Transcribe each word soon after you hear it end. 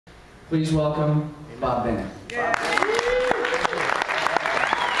Please welcome Bob Bennett.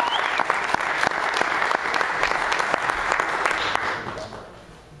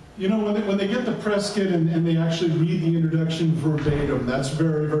 You know, when they get the press kit and they actually read the introduction verbatim, that's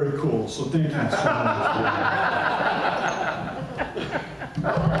very, very cool. So thank you so much.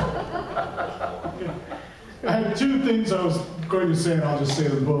 I had two things I was going to say, and I'll just say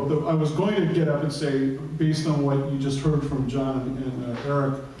them both. I was going to get up and say, based on what you just heard from John and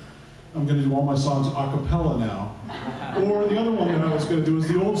Eric, I'm going to do all my songs a cappella now. Or the other one that I was going to do is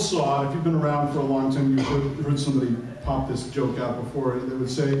the old saw. If you've been around for a long time, you've heard somebody pop this joke out before. They would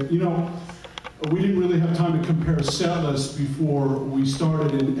say, you know, we didn't really have time to compare set lists before we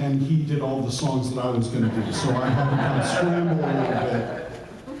started, and he did all the songs that I was going to do. So I had to kind of scramble a little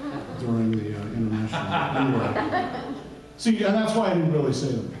bit during the international. Anyway. See, and that's why I didn't really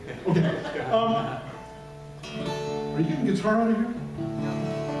say them. Okay. Are you getting guitar out of here?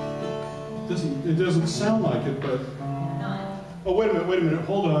 It doesn't sound like it, but... Oh, wait a minute,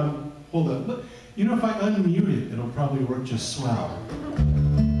 hold on. Look, you know, if I unmute it, it'll probably work just swell.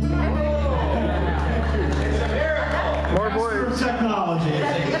 More boys. Master of technology.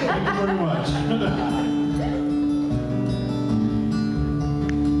 Thank you very much.